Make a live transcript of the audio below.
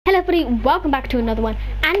everybody, welcome back to another one.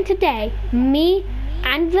 And today, me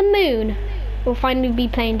and the moon will finally be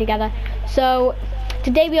playing together. So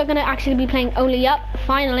today we are going to actually be playing Only Up.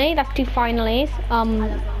 Finally, that's two finalies.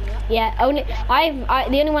 Yeah,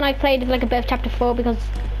 the only one I played is like a bit of chapter 4 because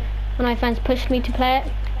one of my friends pushed me to play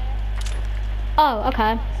it. Oh,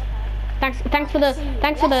 okay. Thanks for the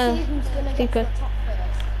secret.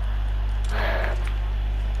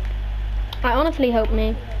 I honestly hope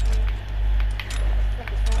me.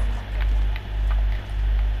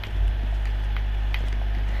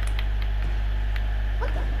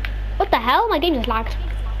 What the hell? My game just lagged.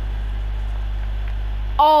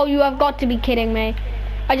 Oh, you have got to be kidding me.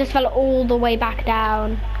 I just fell all the way back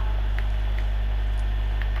down.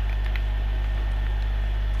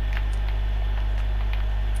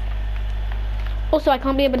 Also, I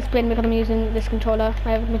can't be able to sprint because I'm using this controller.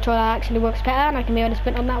 My controller actually works better and I can be able to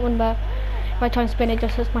sprint on that one, but if I try and sprint, it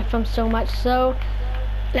just hurts my thumb so much. So,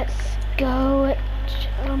 let's go.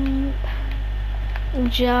 Jump.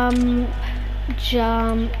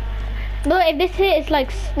 No, if this is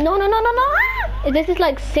like no. If this is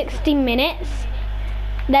like 60 minutes,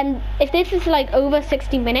 then if this is like over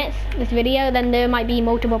 60 minutes, this video, then there might be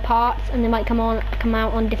multiple parts and they might come out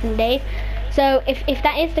on different days. So if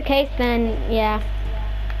that is the case, then yeah,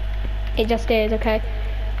 it just is. Okay.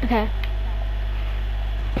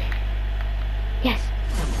 Yes,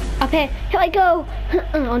 up here I go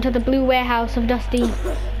onto the blue warehouse of Dusty,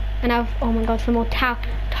 and I've oh my god, some more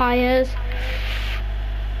tires.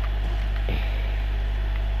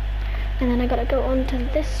 And then I gotta go on to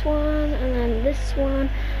this one, and then this one.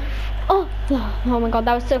 Oh my god,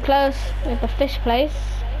 that was so close. We have the fish place.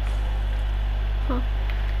 Huh.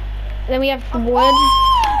 Then we have wood.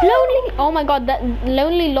 Lonely. Oh my god, that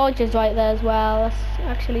Lonely Lodge is right there as well. That's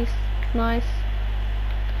actually nice.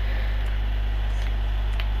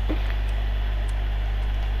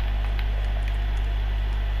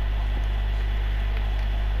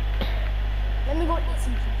 Let me go eat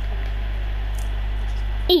some food.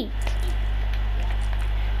 Eat.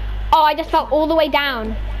 Oh, I just fell all the way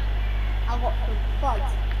down. I got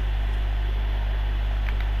bugs.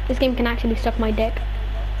 This game can actually suck my dick.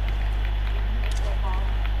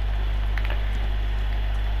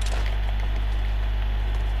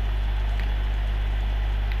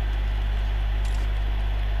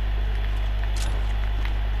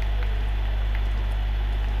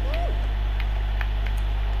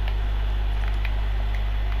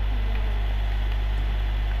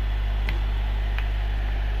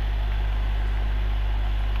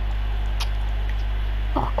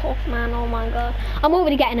 Fuck off, man. Oh my god. I'm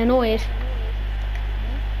already getting annoyed.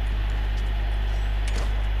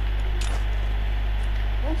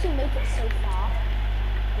 Once you make it so far,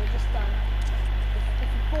 you're just done. If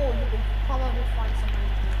you're bored, you can probably find something.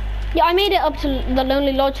 Yeah, I made it up to the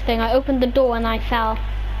Lonely Lodge thing. I opened the door and I fell.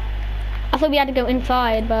 I thought we had to go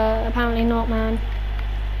inside, but apparently not, man.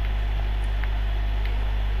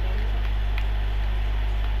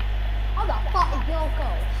 How the fuck is your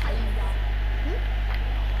goal?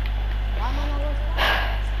 Why am I not looking?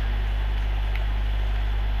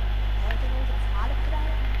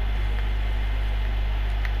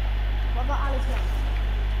 What about Alice one?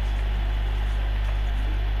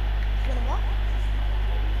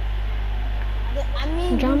 I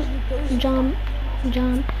mean,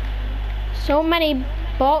 Jump. So many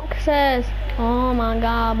boxes. Oh my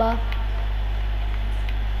god.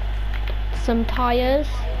 Some tires.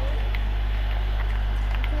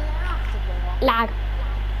 Lag.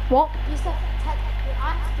 What? You said technically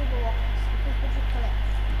I have to go off because what you call it?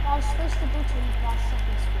 I was supposed to go to last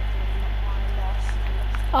second school and I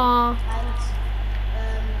lost.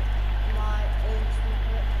 And my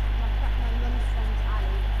mum's friend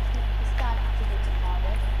Ali, his dad had to go to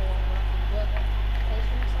Cardiff for work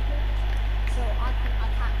vacation or something. So I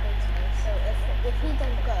can't go today. So if he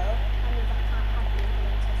don't go, that means I can't have the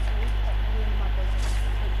England test week, but me and my brother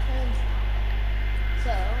take turns now.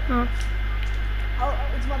 So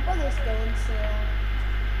it's my brother's going to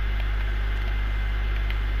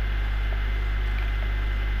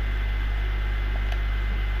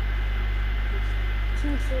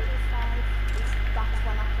 2:45. That's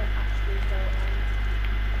when I can actually go and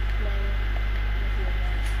play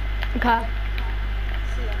Okay.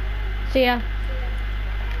 See ya.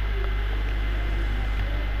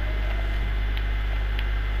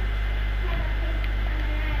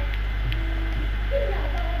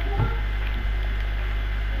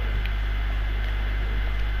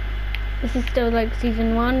 This is still like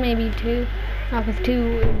season 1, maybe 2. Now with 2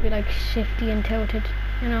 it would be like shifty and tilted,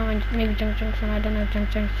 you know, and maybe junk junction. I don't know,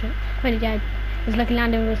 junk junction. But yeah, it's Lucky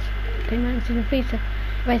Landing was pretty much season 3, so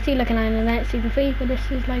Right, see, looking at it, season 3, but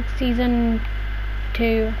this is like season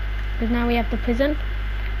 2, because now we have the prison.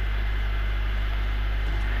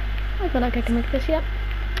 I feel like I can make this, yep.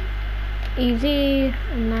 Easy,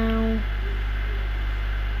 and now...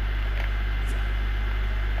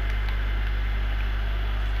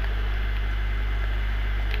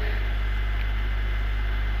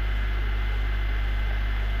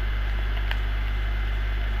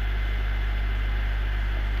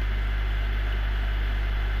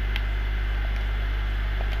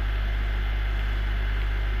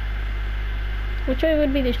 Which way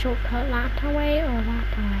would be the shortcut? That way or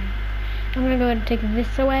that way? I'm gonna go ahead and take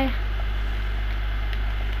this away.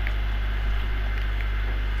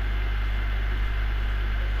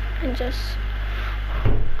 And just...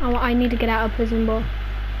 Oh, I need to get out of prison, boy.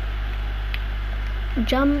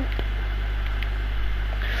 Jump.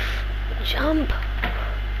 Jump.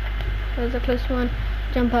 That was a close one.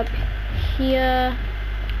 Jump up here.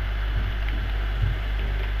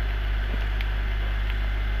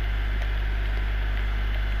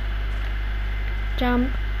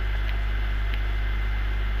 Jump.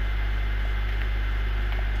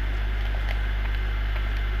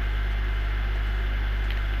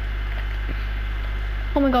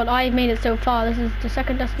 Oh my god, I've made it so far. This is the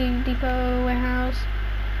second Dusty Depot warehouse.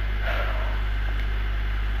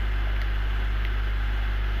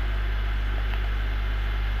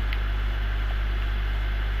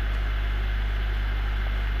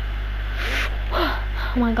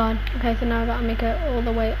 Oh my god. Okay, so now I gotta make it all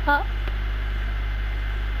the way up.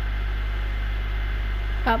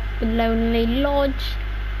 Up the Lonely Lodge.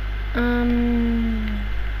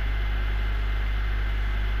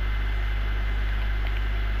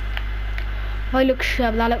 I look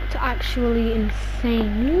sure, that looked actually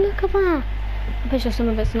insane. Look at that. I'm pretty sure some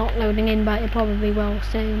of it's not loading in, but it probably will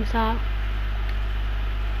soon, so.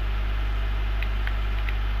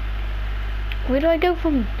 Where do I go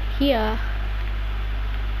from here?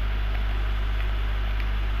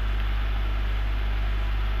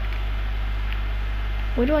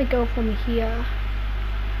 Where do I go from here?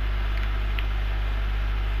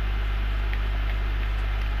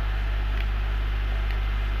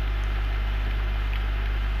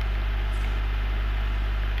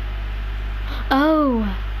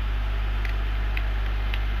 Oh!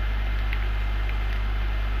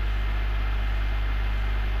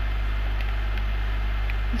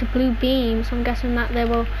 It's a blue beam, so I'm guessing that they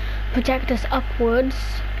will project us upwards.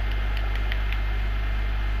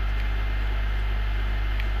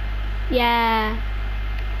 Yeah.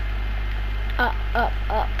 Up, up,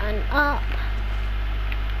 up, and up.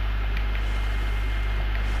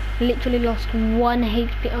 Literally lost 1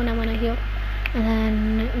 HP. Oh no, when I heal. And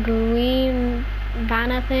then green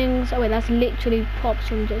banner things. Oh wait, that's literally pops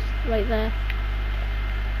from just right there.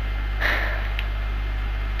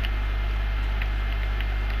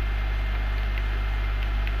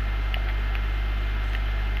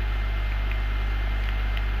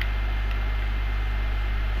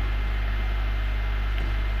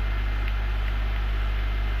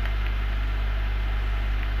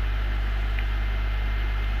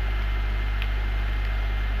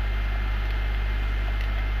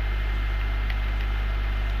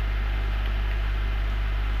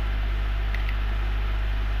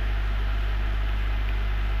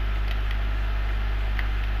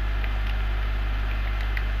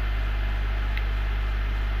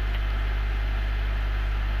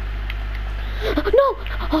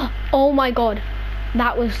 No! Oh my god,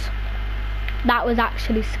 that was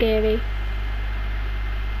actually scary.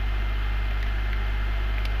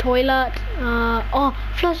 Toilet. Oh,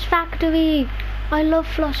 Flush Factory. I love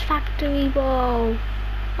Flush Factory, bro.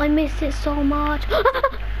 I miss it so much.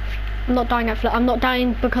 I'm not dying at I'm not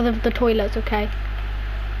dying because of the toilets, okay?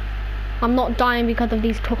 I'm not dying because of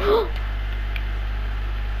these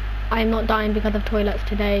I am not dying because of toilets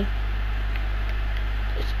today.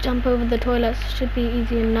 Just jump over the toilets, should be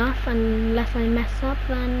easy enough, unless I mess up,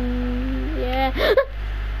 then yeah.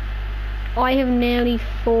 I have nearly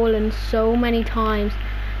fallen so many times.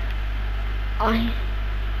 I'm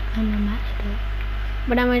a master.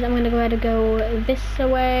 But anyways, I'm gonna go ahead and go this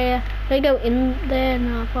way. Can I go in there?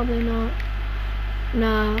 No, probably not.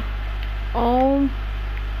 No. Oh.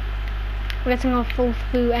 I'm guessing I'll fall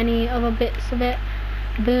through any other bits of it.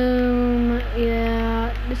 Boom.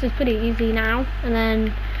 Yeah, this is pretty easy now. And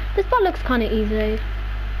then this part looks kind of easy.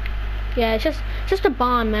 Yeah, it's just a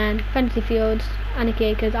barn, man. Fancy fields, Anarchy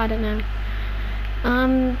Acres, I don't know.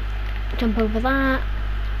 Jump over that.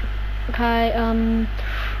 Okay,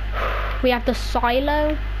 we have the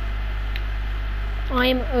silo.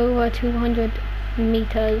 I'm over 200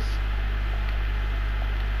 meters.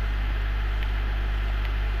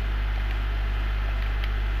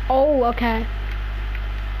 Oh, okay.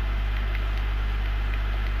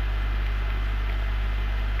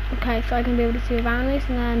 Okay, so I can be able to see around this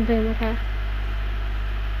and then boom, okay.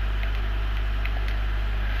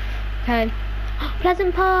 Okay.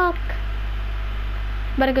 Pleasant Park!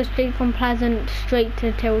 Better go straight from Pleasant straight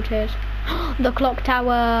to Tilted. The Clock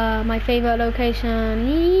Tower, my favorite location.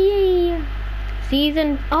 Yee.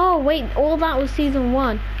 Season, oh wait, all that was season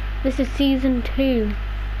 1. This is season 2.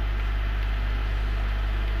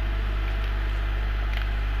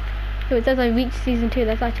 So it says I reached season 2,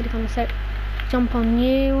 that's actually kind of sick. Jump on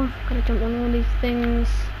you, gotta jump on all these things.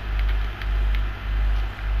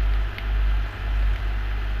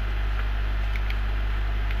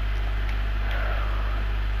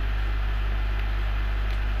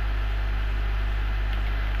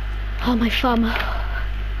 Oh, my thumb.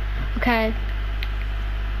 Okay.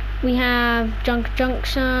 We have Junk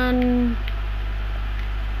Junction.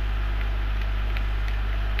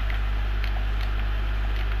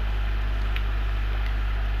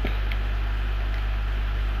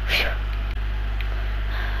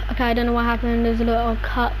 Okay, I don't know what happened. There's a little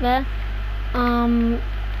cut there.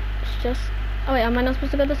 It's just... Oh wait, am I not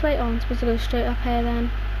supposed to go this way? Oh, I'm supposed to go straight up here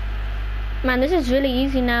then. Man, this is really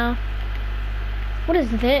easy now. What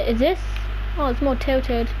is this? Is this? Oh, it's more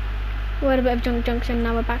tilted. We had a bit of Junk Junction,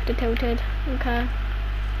 now we're back to tilted. Okay.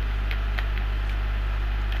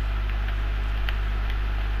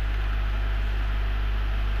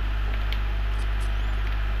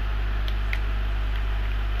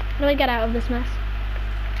 How do I get out of this mess?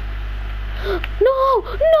 No!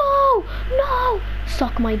 No! No!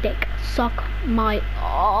 Suck my dick. Suck my...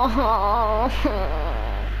 Oh,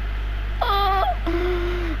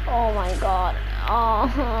 oh my god. Oh.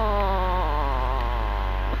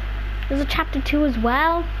 There's a chapter 2 as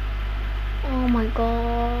well. Oh my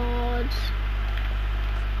god.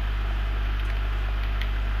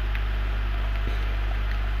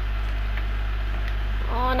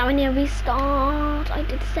 Oh, now I need to restart. I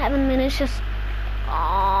did 7 minutes just...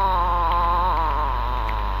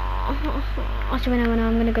 Actually, no,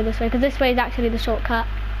 I'm gonna go this way because this way is actually the shortcut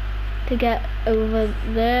to get over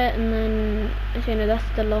there, and then actually no, that's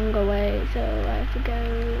the longer way, so I have to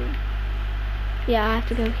go. Yeah, I have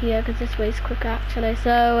to go here because this way is quicker actually.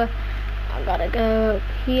 So I gotta go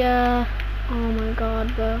here. Oh my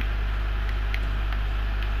god, bro!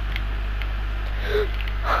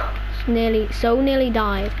 Nearly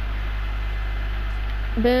died.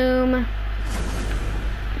 Boom.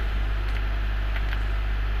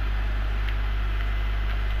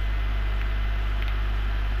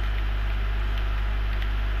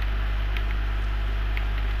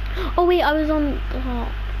 Oh wait, I was on top.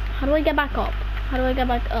 How do I get back up? How do I get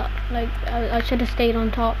back up? Like, I should have stayed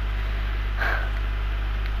on top.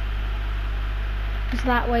 Because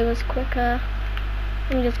that way was quicker.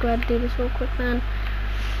 Let me just go ahead and do this real quick, man.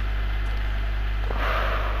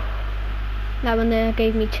 That one there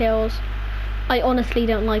gave me chills. I honestly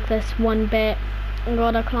don't like this one bit. I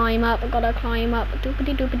gotta climb up, I gotta climb up.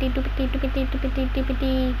 Doopity doopity doopity doopity doopity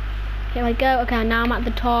doopity. Here I go. Okay, now I'm at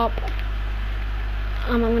the top.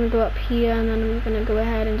 I'm gonna go up here and then I'm gonna go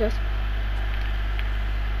ahead and just...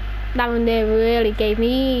 That one there really gave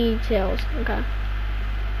me chills. Okay.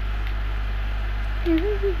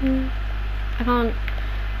 I can't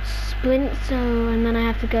sprint, so... And then I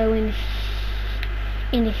have to go in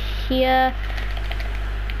here.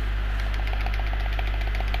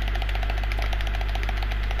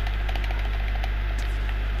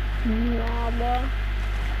 Lava.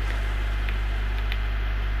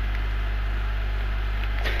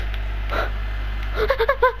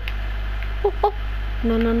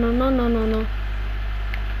 No, no, no, no, no, no, no.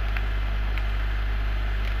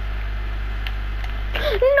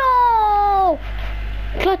 No!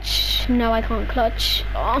 Clutch! No, I can't clutch.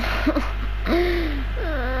 Oh.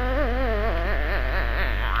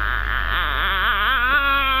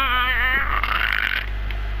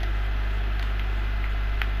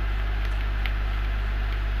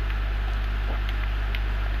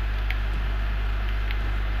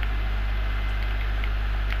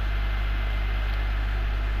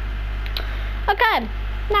 Okay,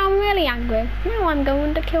 now I'm really angry. Now I'm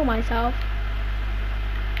going to kill myself.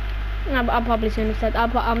 I probably shouldn't have said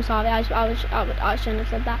that. I'm sorry, I shouldn't have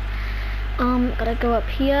said that. Gotta go up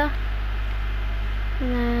here.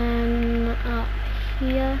 And then up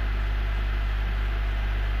here.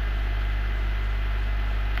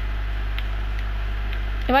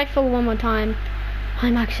 If I fall one more time,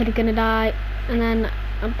 I'm actually gonna die. And then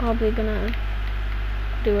I'm probably gonna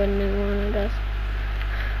do a new one, I guess.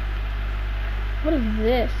 What is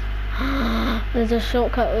this? There's a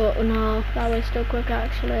shortcut. Oh no, that way's still quick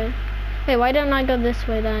actually. Wait, why don't I go this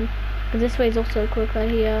way then? Because this way is also quicker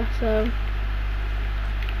here, so...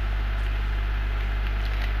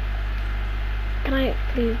 Can I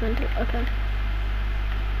please mental? Okay.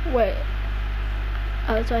 Wait.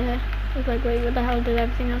 Oh, it's right here. It's like, wait, where the hell did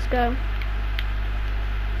everything else go?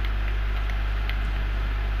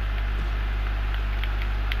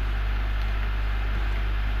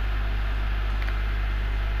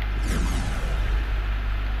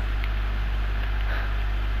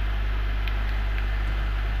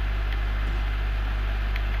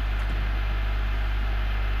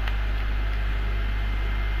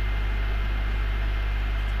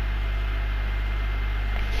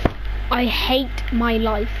 I hate my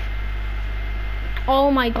life.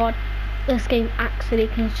 Oh my god, this game actually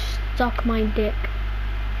can suck my dick.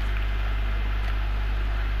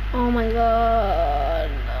 Oh my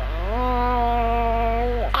god.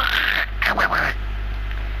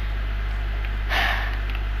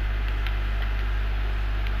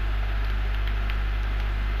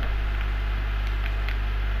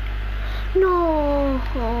 No.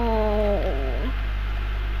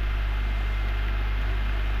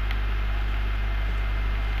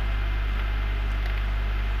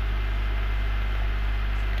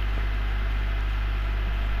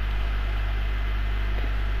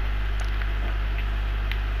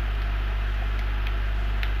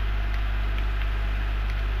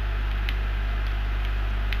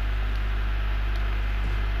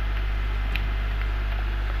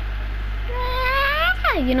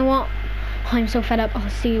 You know what? I'm so fed up. I'll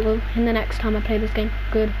see you in the next time I play this game.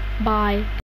 Goodbye.